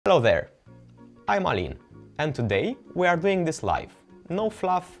Hello there, I'm Alin, and today we are doing this live. No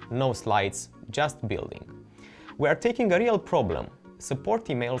fluff, no slides, just building. We are taking a real problem, support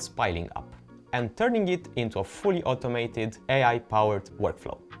emails piling up, and turning it into a fully automated AI-powered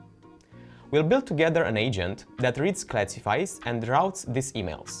workflow. We'll build together an agent that reads, classifies, and routes these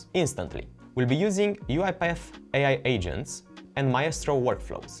emails instantly. We'll be using UiPath AI agents and Maestro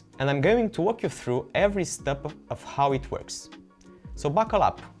Workflows, and I'm going to walk you through every step of how it works. So buckle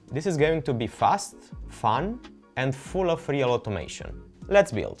up, this is going to be fast, fun, and full of real automation.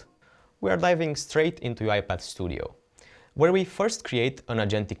 Let's build. We are diving straight into UiPath Studio, where we first create an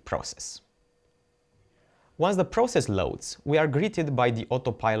agentic process. Once the process loads, we are greeted by the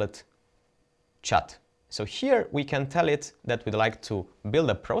Autopilot chat. So here we can tell it that we'd like to build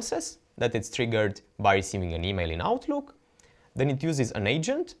a process that is triggered by receiving an email in Outlook. Then it uses an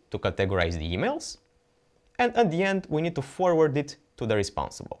agent to categorize the emails. And at the end, we need to forward it to the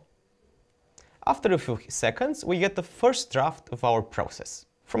responsible. After a few seconds, we get the first draft of our process.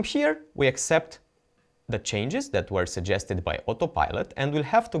 From here, we accept the changes that were suggested by Autopilot, and we'll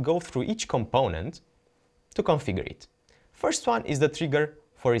have to go through each component to configure it. First one is the trigger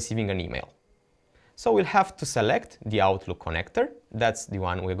for receiving an email. So we'll have to select the Outlook connector. That's the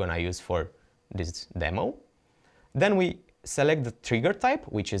one we're going to use for this demo. Then we select the trigger type,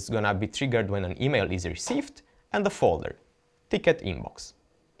 which is going to be triggered when an email is received, and the folder, ticket inbox.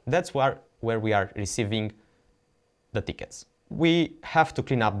 That's where we are receiving the tickets. We have to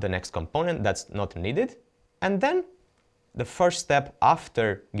clean up the next component that's not needed. And then the first step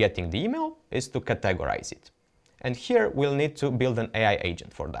after getting the email is to categorize it. And here we'll need to build an AI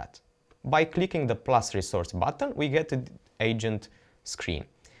agent for that. By clicking the plus resource button, we get the agent screen.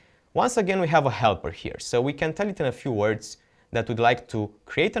 Once again, we have a helper here, so we can tell it in a few words that we'd like to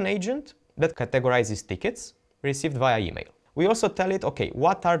create an agent that categorizes tickets received via email. We also tell it, okay,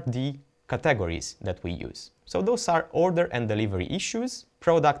 what are the categories that we use? So those are order and delivery issues,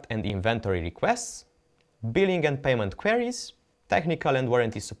 product and inventory requests, billing and payment queries, technical and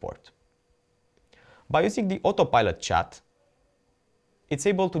warranty support. By using the Autopilot chat, it's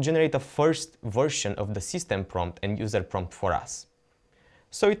able to generate a first version of the system prompt and user prompt for us.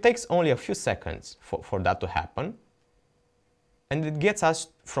 So it takes only a few seconds for that to happen. And it gets us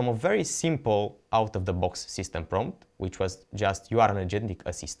from a very simple out-of-the-box system prompt, which was just, you are an agentic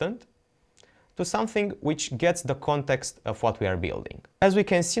assistant, to something which gets the context of what we are building. As we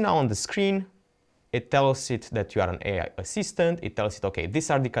can see now on the screen, it tells it that you are an AI assistant. It tells it, okay, these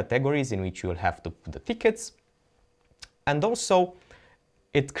are the categories in which you will have to put the tickets. And also,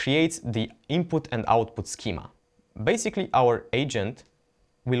 it creates the input and output schema. Basically, our agent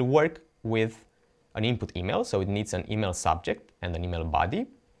will work with an input email, so it needs an email subject and an email body.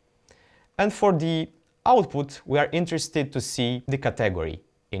 And for the output, we are interested to see the category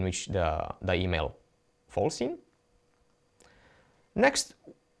in which the email falls in. Next,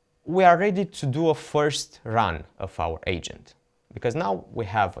 we are ready to do a first run of our agent, because now we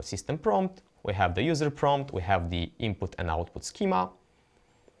have a system prompt, we have the user prompt, we have the input and output schema.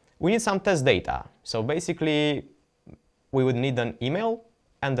 We need some test data. So basically, we would need an email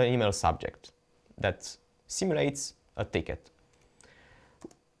and an email subject that simulates a ticket.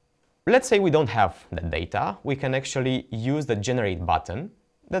 Let's say we don't have that data. We can actually use the generate button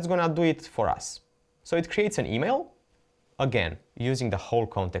that's going to do it for us. So it creates an email, again, using the whole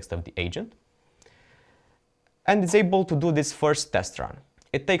context of the agent. And it's able to do this first test run.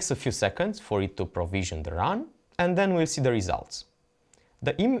 It takes a few seconds for it to provision the run, and then we'll see the results.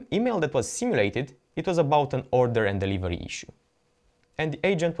 The email that was simulated, it was about an order and delivery issue. And the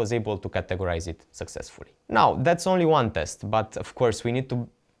agent was able to categorize it successfully. Now, that's only one test, but of course we need to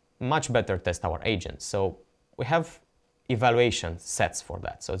much better test our agent. So we have evaluation sets for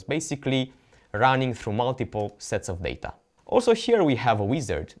that. So it's basically running through multiple sets of data. Also here we have a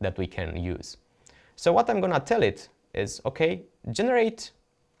wizard that we can use. So what I'm going to tell it is, okay, generate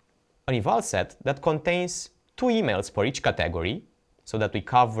an eval set that contains 2 emails for each category, so that we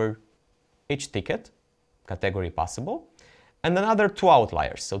cover each ticket, category possible, and another 2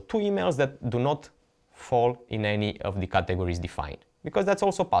 outliers, so 2 emails that do not fall in any of the categories defined, because that's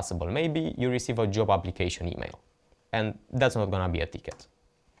also possible. Maybe you receive a job application email, and that's not going to be a ticket.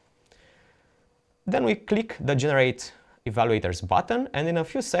 Then we click the Generate Evaluators button, and in a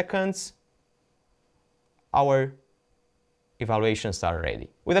few seconds, our evaluations are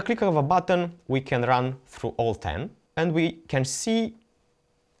ready. With a click of a button, we can run through all 10, and we can see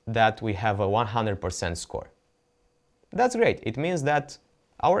that we have a 100% score. That's great. It means that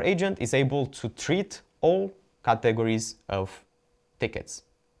our agent is able to treat all categories of tickets.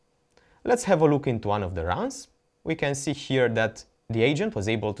 Let's have a look into one of the runs. We can see here that the agent was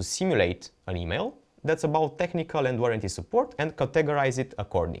able to simulate an email that's about technical and warranty support and categorize it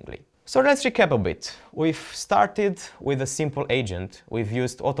accordingly. So let's recap a bit. We've started with a simple agent. We've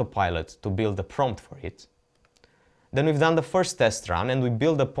used Autopilot to build a prompt for it. Then we've done the first test run and we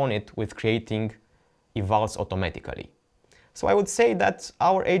build upon it with creating evals automatically. So I would say that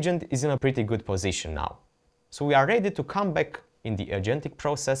our agent is in a pretty good position now. So we are ready to come back in the agentic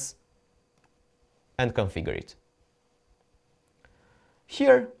process and configure it.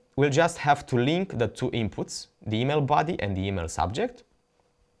 Here, we'll just have to link the two inputs, the email body and the email subject,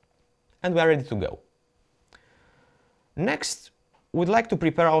 and we are ready to go. Next, we'd like to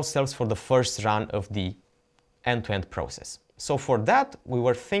prepare ourselves for the first run of the end-to-end process. So for that, we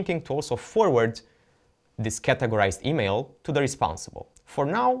were thinking to also forward this categorized email to the responsible. For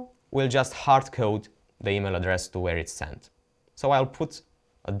now, we'll just hard code the email address to where it's sent. So I'll put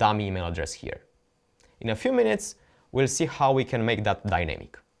a dummy email address here. In a few minutes, we'll see how we can make that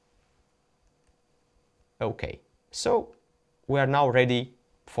dynamic. Okay, so we are now ready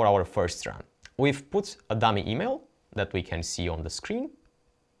for our first run. We've put a dummy email that we can see on the screen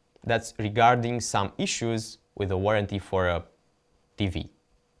that's regarding some issues with a warranty for a TV.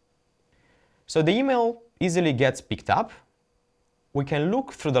 So the email easily gets picked up. We can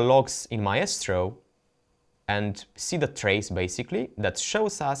look through the logs in Maestro and see the trace basically that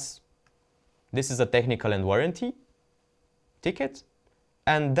shows us this is a technical and warranty ticket,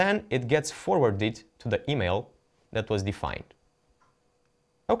 and then it gets forwarded to the email that was defined.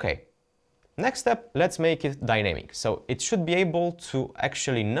 Okay, next step, let's make it dynamic. So it should be able to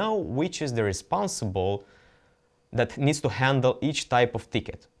actually know which is the responsible that needs to handle each type of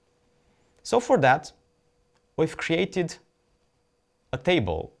ticket. So for that, we've created a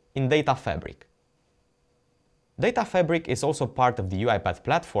table in Data Fabric. Data Fabric is also part of the UiPath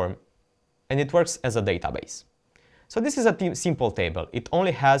platform, and it works as a database. So this is a simple table. It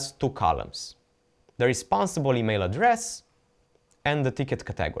only has two columns, the responsible email address and the ticket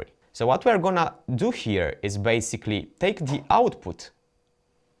category. So what we're gonna do here is basically take the output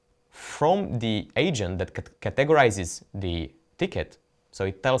from the agent that categorizes the ticket. So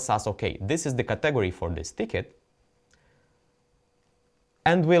it tells us, okay, this is the category for this ticket.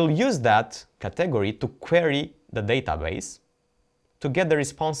 And we'll use that category to query the database to get the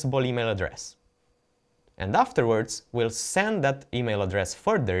responsible email address. And afterwards, we'll send that email address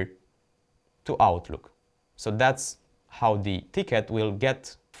further to Outlook. So that's how the ticket will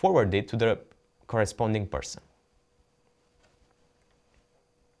get forwarded to the corresponding person.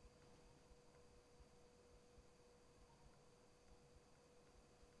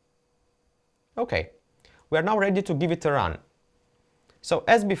 Okay, we are now ready to give it a run. So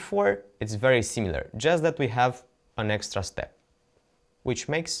as before, it's very similar, just that we have an extra step, which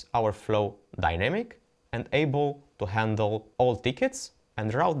makes our flow dynamic and able to handle all tickets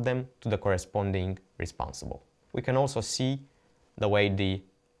and route them to the corresponding responsible. We can also see the way the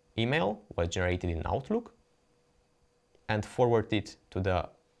email was generated in Outlook and forward it to the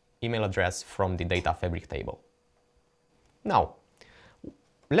email address from the Data Fabric table. Now,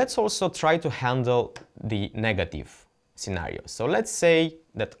 let's also try to handle the negative scenario. So let's say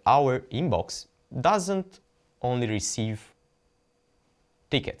that our inbox doesn't only receive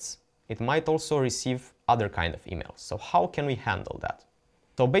tickets. It might also receive other kind of emails. So how can we handle that?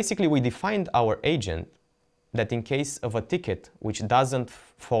 So basically we defined our agent that in case of a ticket which doesn't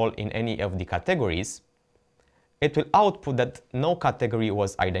fall in any of the categories, it will output that no category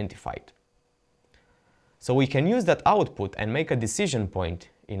was identified. So we can use that output and make a decision point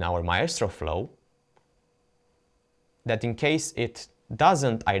in our Maestro flow that in case it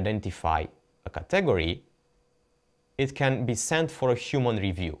doesn't identify a category, it can be sent for a human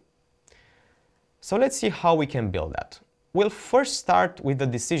review. So let's see how we can build that. We'll first start with the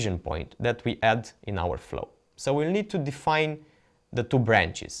decision point that we add in our flow. So we'll need to define the two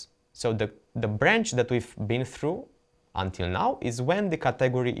branches. So the branch that we've been through until now is when the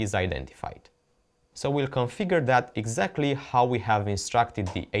category is identified. So we'll configure that exactly how we have instructed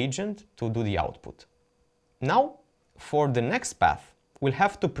the agent to do the output. Now, for the next path, we'll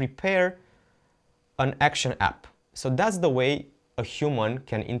have to prepare an action app. So that's the way a human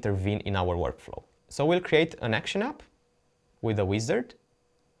can intervene in our workflow. So we'll create an action app with a wizard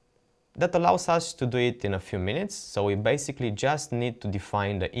that allows us to do it in a few minutes. So we basically just need to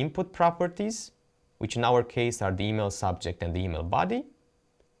define the input properties, which in our case are the email subject and the email body,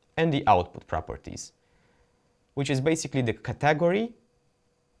 and the output properties, which is basically the category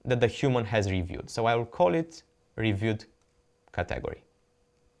that the human has reviewed. So I will call it reviewed category.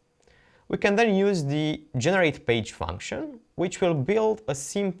 We can then use the generate page function, which will build a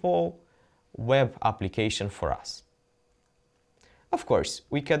simple web application for us. Of course,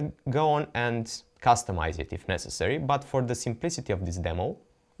 we can go on and customize it if necessary, but for the simplicity of this demo,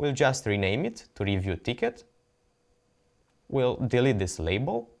 we'll just rename it to review ticket. We'll delete this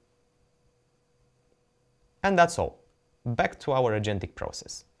label. And that's all. Back to our agentic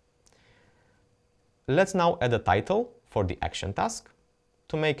process. Let's now add a title for the action task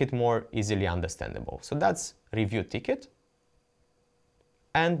to make it more easily understandable. So that's review ticket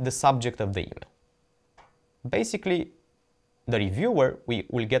and the subject of the email. Basically, the reviewer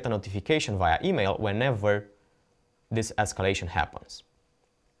will get a notification via email whenever this escalation happens.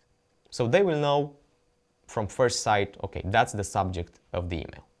 So they will know from first sight, okay, that's the subject of the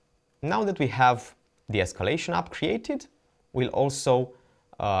email. Now that we have the escalation app created, we'll also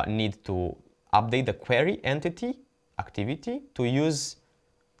need to update the query entity activity to use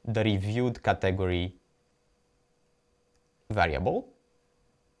the reviewed category variable.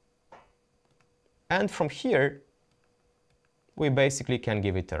 And from here, we basically can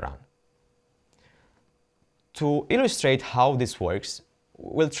give it a run. To illustrate how this works,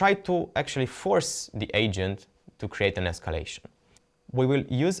 we'll try to actually force the agent to create an escalation. We will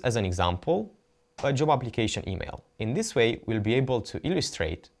use as an example a job application email. In this way, we'll be able to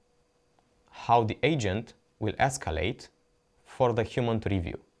illustrate how the agent will escalate for the human to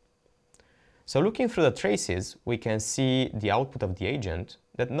review. So looking through the traces, we can see the output of the agent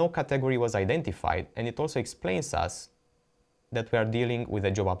that no category was identified, and it also explains us that we are dealing with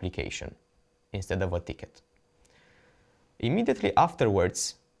a job application instead of a ticket. Immediately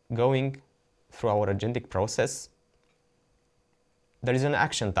afterwards, going through our agentic process, there is an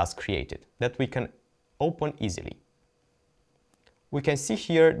action task created that we can open easily. We can see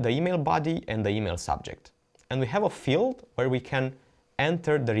here the email body and the email subject, and we have a field where we can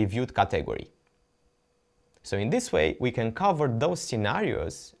enter the reviewed category. So in this way, we can cover those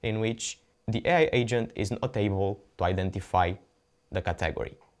scenarios in which the AI agent is not able to identify the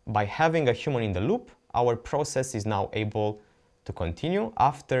category. By having a human in the loop, our process is now able to continue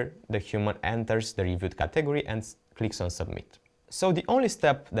after the human enters the reviewed category and clicks on submit. So the only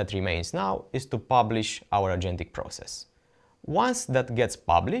step that remains now is to publish our agentic process. Once that gets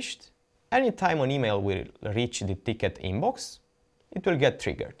published, anytime an email will reach the ticket inbox, it will get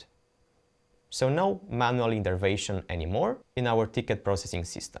triggered. So no manual intervention anymore in our ticket processing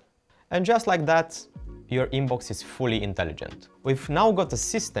system. And just like that, your inbox is fully intelligent. We've now got a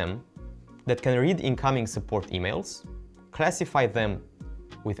system that can read incoming support emails, classify them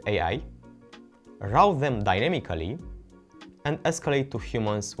with AI, route them dynamically, and escalate to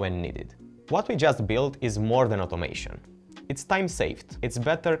humans when needed. What we just built is more than automation. It's time saved, it's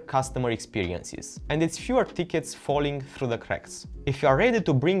better customer experiences, and it's fewer tickets falling through the cracks. If you are ready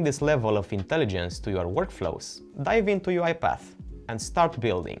to bring this level of intelligence to your workflows, dive into UiPath and start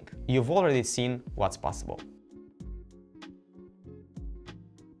building. You've already seen what's possible.